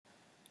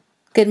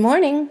Good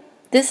morning.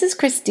 This is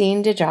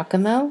Christine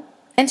DiGiacomo,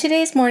 and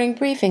today's morning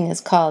briefing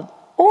is called,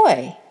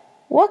 Oi,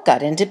 what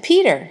got into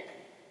Peter?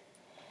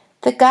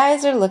 The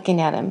guys are looking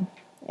at him,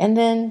 and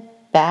then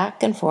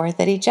back and forth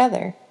at each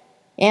other.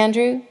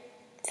 Andrew,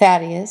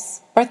 Thaddeus,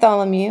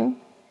 Bartholomew,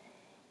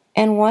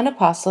 and one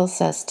apostle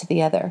says to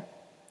the other,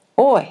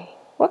 Oi,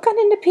 what got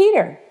into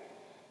Peter?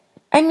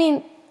 I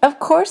mean, of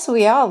course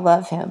we all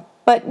love him,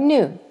 but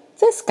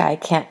this guy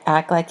can't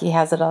act like he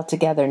has it all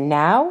together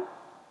now.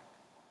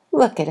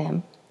 Look at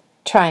him,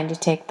 trying to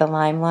take the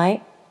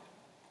limelight.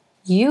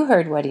 You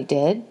heard what he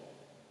did.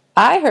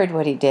 I heard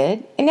what he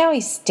did, and now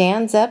he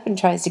stands up and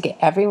tries to get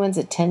everyone's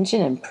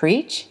attention and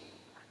preach?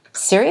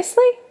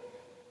 Seriously?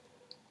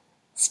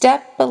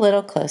 Step a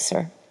little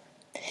closer.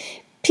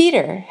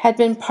 Peter had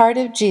been part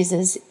of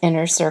Jesus'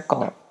 inner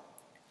circle,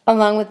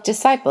 along with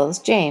disciples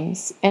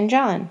James and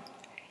John.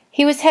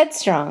 He was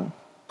headstrong,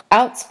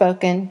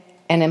 outspoken,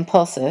 and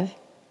impulsive,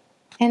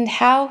 and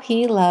how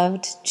he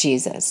loved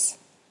Jesus.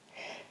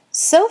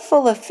 So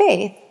full of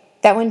faith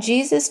that when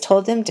Jesus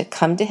told him to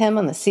come to him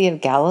on the Sea of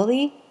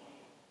Galilee,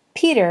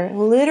 Peter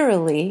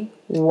literally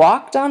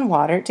walked on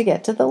water to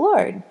get to the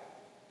Lord.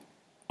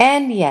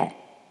 And yet,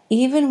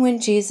 even when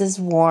Jesus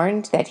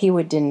warned that he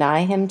would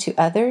deny him to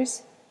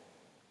others,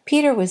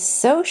 Peter was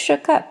so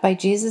shook up by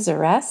Jesus'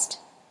 arrest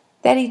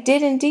that he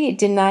did indeed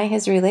deny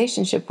his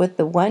relationship with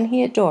the one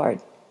he adored,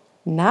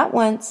 not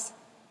once,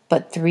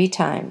 but 3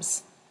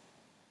 times.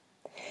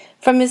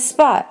 From his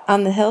spot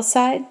on the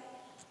hillside,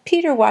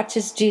 Peter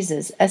watches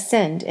Jesus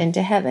ascend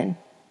into heaven.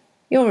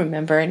 You'll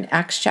remember in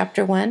Acts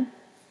chapter 1.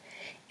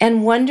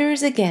 And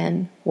wonders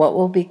again what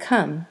will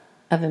become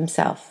of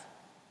himself.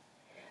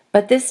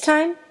 But this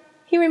time,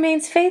 he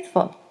remains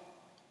faithful,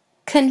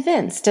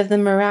 convinced of the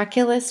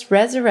miraculous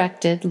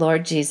resurrected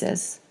Lord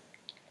Jesus.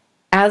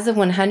 As the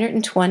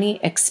 120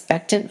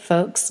 expectant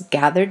folks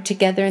gathered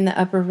together in the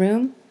upper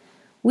room,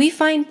 we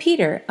find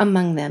Peter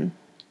among them.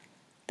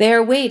 They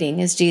are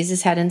waiting as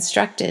Jesus had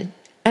instructed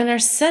and are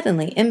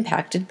suddenly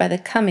impacted by the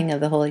coming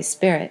of the Holy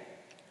Spirit.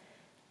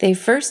 They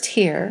first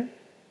hear,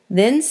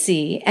 then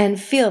see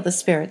and feel the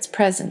Spirit's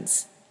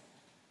presence.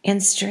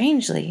 And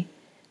strangely,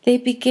 they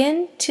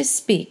begin to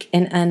speak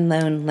in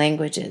unknown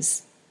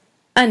languages,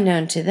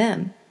 unknown to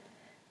them,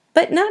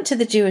 but not to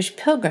the Jewish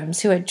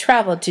pilgrims who had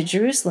traveled to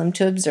Jerusalem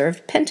to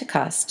observe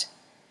Pentecost.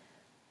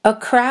 A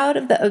crowd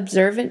of the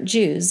observant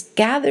Jews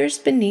gathers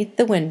beneath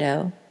the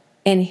window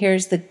and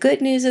hears the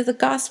good news of the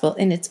gospel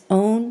in its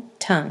own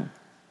tongue.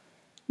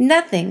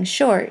 Nothing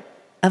short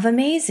of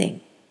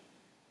amazing.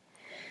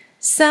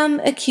 Some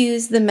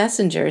accuse the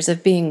messengers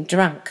of being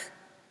drunk,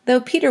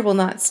 though Peter will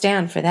not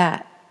stand for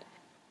that.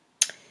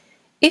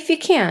 If you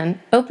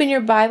can, open your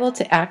Bible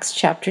to Acts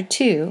chapter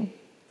 2,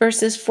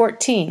 verses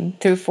 14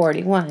 through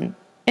 41,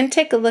 and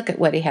take a look at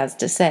what he has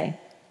to say.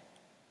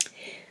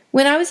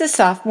 When I was a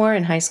sophomore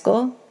in high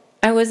school,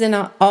 I was in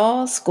an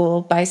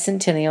all-school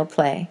bicentennial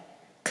play,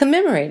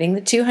 commemorating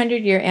the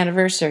 200-year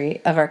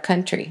anniversary of our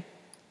country.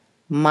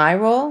 My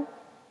role?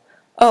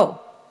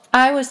 Oh,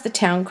 I was the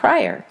town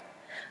crier.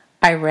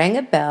 I rang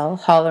a bell,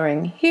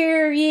 hollering,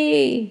 "Hear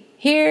ye!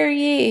 Hear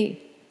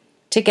ye!"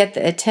 to get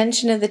the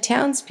attention of the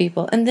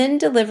townspeople, and then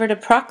delivered a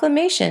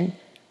proclamation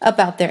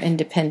about their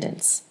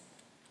independence.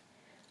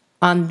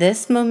 On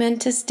this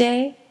momentous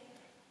day,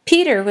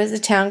 Peter was the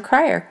town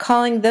crier,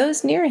 calling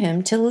those near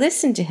him to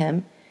listen to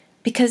him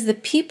because the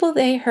people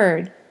they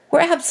heard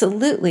were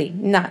absolutely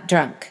not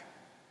drunk.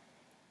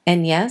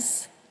 And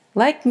yes,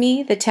 like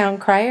me, the town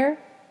crier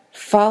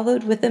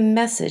followed with a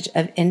message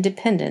of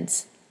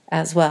independence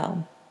as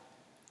well.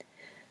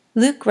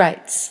 Luke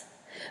writes,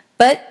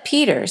 But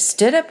Peter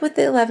stood up with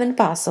the 11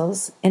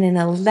 apostles, and in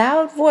a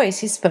loud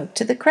voice he spoke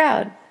to the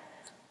crowd.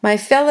 My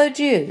fellow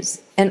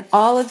Jews, and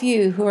all of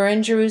you who are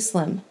in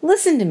Jerusalem,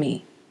 listen to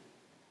me.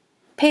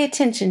 Pay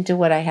attention to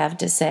what I have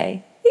to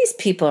say. These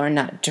people are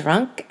not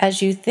drunk,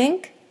 as you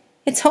think.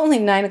 It's only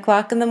 9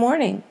 o'clock in the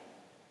morning.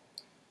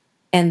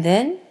 And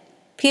then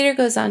Peter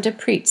goes on to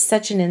preach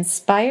such an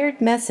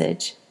inspired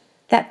message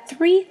that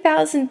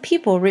 3,000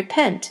 people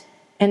repent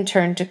and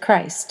turn to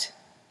Christ.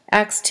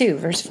 Acts 2,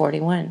 verse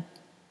 41.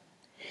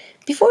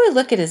 Before we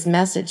look at his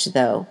message,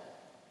 though,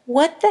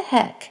 what the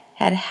heck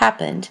had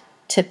happened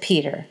to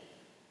Peter?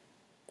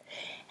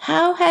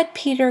 How had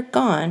Peter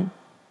gone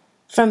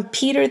from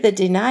Peter the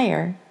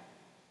denier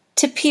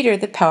to Peter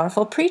the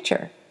powerful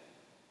preacher?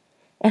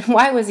 And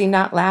why was he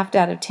not laughed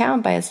out of town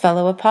by his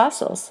fellow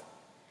apostles?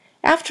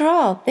 After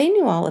all, they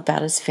knew all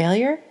about his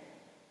failure.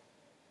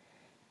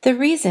 The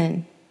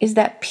reason is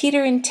that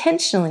Peter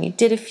intentionally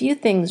did a few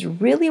things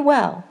really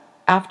well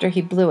after he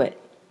blew it.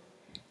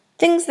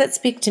 Things that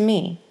speak to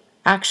me,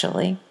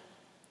 actually.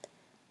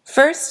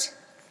 First,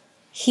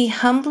 he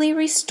humbly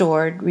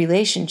restored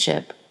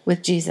relationship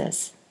with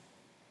Jesus.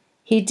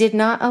 He did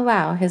not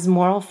allow his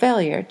moral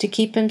failure to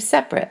keep him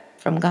separate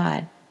from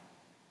God.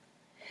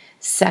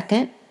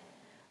 Second,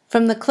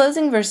 from the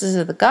closing verses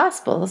of the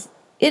Gospels,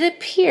 it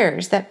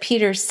appears that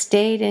Peter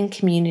stayed in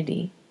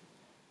community.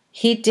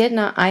 He did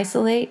not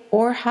isolate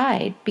or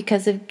hide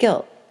because of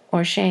guilt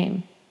or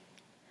shame.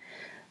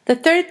 The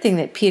third thing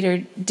that Peter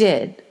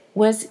did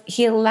was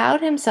he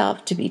allowed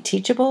himself to be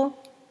teachable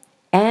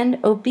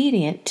and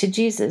obedient to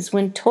Jesus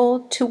when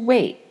told to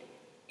wait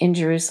in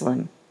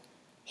Jerusalem.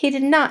 He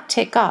did not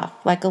take off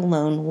like a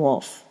lone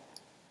wolf.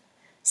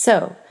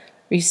 So,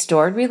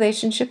 restored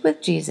relationship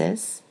with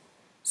Jesus,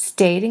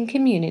 stayed in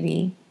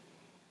community,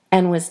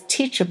 and was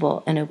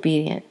teachable and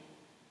obedient.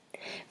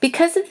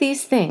 Because of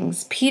these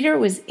things, Peter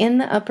was in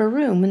the upper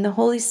room when the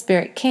Holy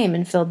Spirit came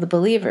and filled the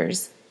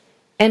believers.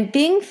 And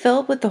being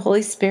filled with the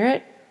Holy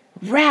Spirit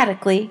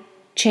radically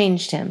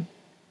changed him.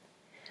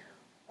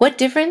 What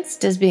difference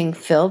does being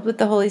filled with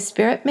the Holy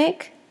Spirit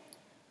make?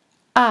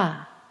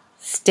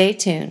 Stay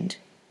tuned.